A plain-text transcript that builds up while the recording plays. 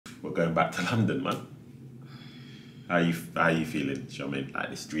We're going back to London, man. How you feeling? I mean, like,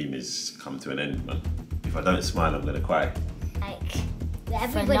 this dream has come to an end, man. If I don't smile, I'm gonna cry. Like,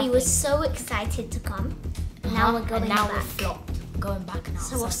 everybody was so excited to come. Now we're going back. We're flopped. Going back now.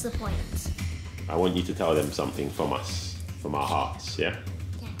 So what's the point? I want you to tell them something from us, from our hearts, yeah?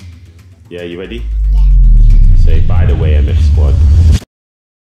 Yeah. Yeah, you ready? Yeah. Say, by the way, MF Squad.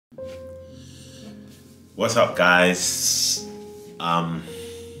 What's up, guys? I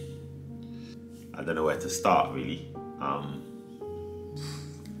don't know where to start, really.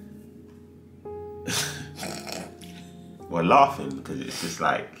 We're laughing because it's just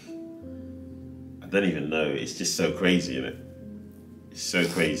like, I don't even know. It's just so crazy, isn't it? It's so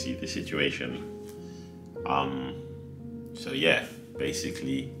crazy, the situation. So yeah,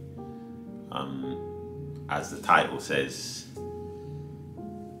 basically, as the title says,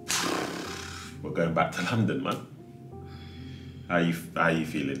 we're going back to London, man. How you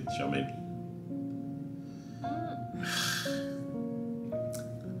feeling, Charmaine?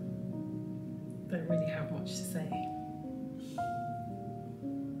 Don't really have much to say.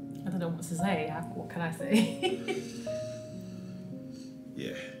 I don't know what to say. What can I say?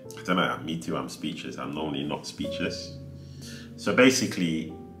 Yeah, I don't know. Me too. I'm speechless. I'm normally not speechless. So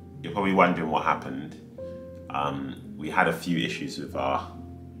basically, you're probably wondering what happened. We had a few issues with our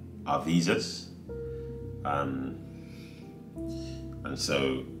visas. And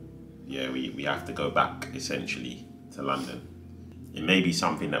so, yeah, we have to go back essentially to London. It may be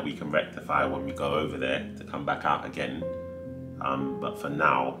something that we can rectify when we go over there to come back out again. But for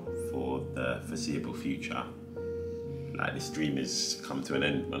now, for the foreseeable future, like, this dream has come to an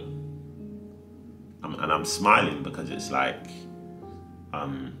end, man. And I'm smiling because it's like,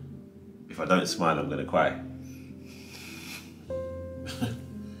 if I don't smile, I'm gonna cry.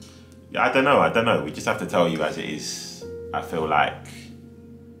 Yeah, I don't know. We just have to tell you as it is. I feel like,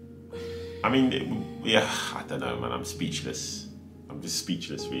 I mean, yeah, I don't know, man. I'm speechless. I'm just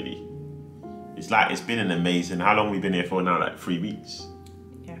speechless, really. It's like, it's been an amazing, how long have we been here for now? Like 3 weeks?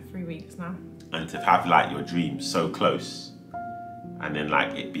 Yeah, 3 weeks now. And to have like your dream so close and then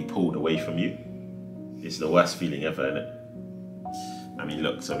like it be pulled away from you, it's the worst feeling ever, isn't it? I mean,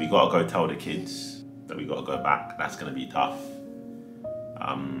 look, so we gotta go tell the kids that we gotta go back. That's gonna be tough.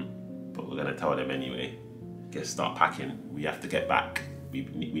 But we're gonna tell them anyway. Get start packing. We have to get back. We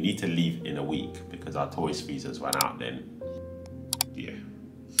need to leave in a week because our tourist visas run out then. Yeah.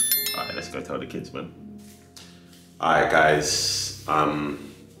 All right, let's go tell the kids, man. All right, guys.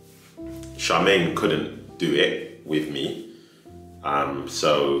 Charmaine couldn't do it with me.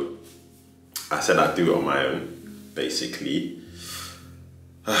 So I said I'd do it on my own, basically.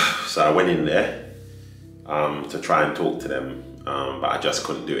 So I went in there to try and talk to them, but I just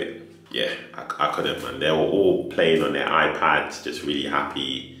couldn't do it. Yeah, I couldn't, man. They were all playing on their iPads, just really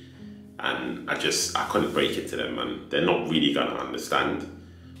happy. And I couldn't break it to them, man. They're not really gonna understand.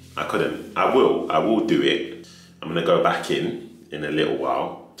 I couldn't. I will do it. I'm gonna go back in a little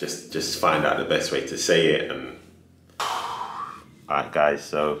while, just find out the best way to say it. And alright, guys,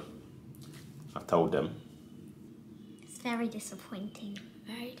 so I've told them. It's very disappointing.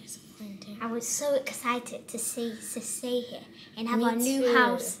 Very disappointing. I was so excited to stay here and have Me our new too.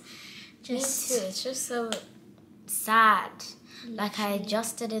 house. Me too. It's just so sad. Like, I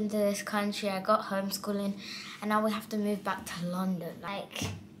adjusted into this country, I got homeschooling, and now we have to move back to London.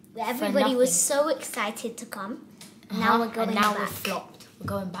 Like, everybody was so excited to come. Now we're going back. We're flopped. We're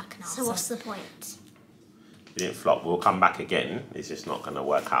going back now. So what's the point? We didn't flop. We'll come back again. It's just not going to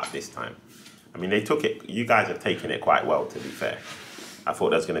work out this time. I mean, they took it. You guys have taken it quite well, to be fair. I thought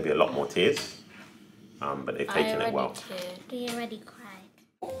there was going to be a lot more tears, but they've taken it well. We already cried.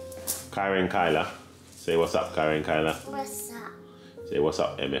 Kyra and Kyla, say what's up, Kyra and Kyla. What's up? Say what's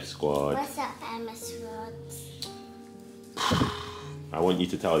up, MF Squad. What's up, MS Rods? I want you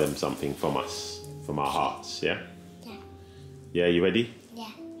to tell them something from us, from our hearts, yeah? Yeah. Yeah, you ready? Yeah.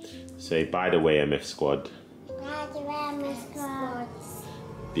 Say, by the way, MF Squad. By the way, MS Rods.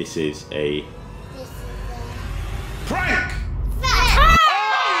 This is a prank!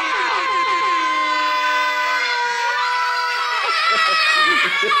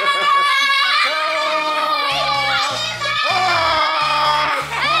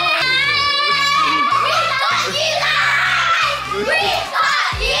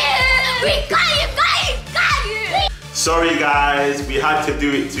 Sorry guys, we had to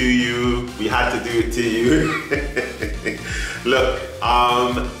do it to you. Look,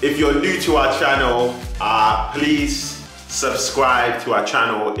 if you're new to our channel, please subscribe to our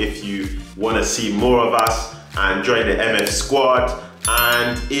channel if you want to see more of us and join the MF Squad.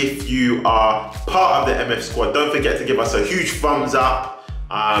 And if you are part of the MF Squad, don't forget to give us a huge thumbs up.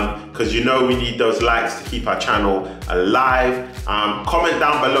 because you know we need those likes to keep our channel alive. Comment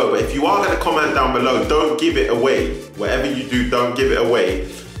down below, but if you are going to comment down below, don't give it away. Whatever you do, don't give it away,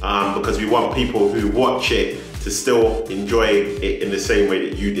 because we want people who watch it to still enjoy it in the same way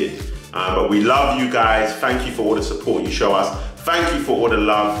that you did. But we love you guys. Thank you for all the support you show us. Thank you for all the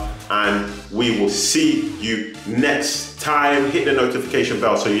love, and we will see you next time. Hit the notification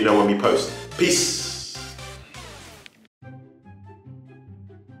bell so you know when we post. Peace.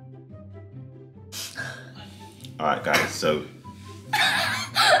 All right, guys, so.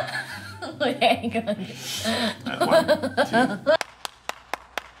 Hang on. Right, 1,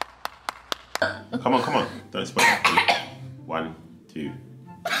 2. Come on, don't spoil it. 1, 2.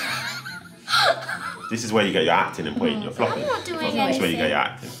 This is where you get your acting and point. You're flopping. I'm not doing anything. This is where you get your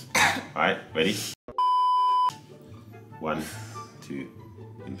acting. All right, ready? 1, 2,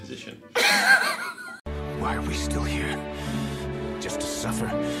 in position. Why are we still here? Just to suffer?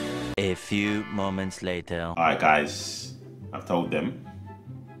 A few moments later. All right, guys, I've told them.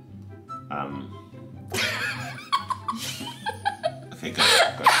 Okay, go.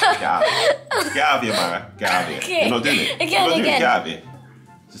 Get out. Get out of here, Mara. Get out of here. Okay. You're not doing it. Again. Get out of here.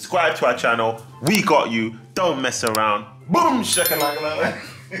 Subscribe to our channel. We got you. Don't mess around. Boom, shakalaka.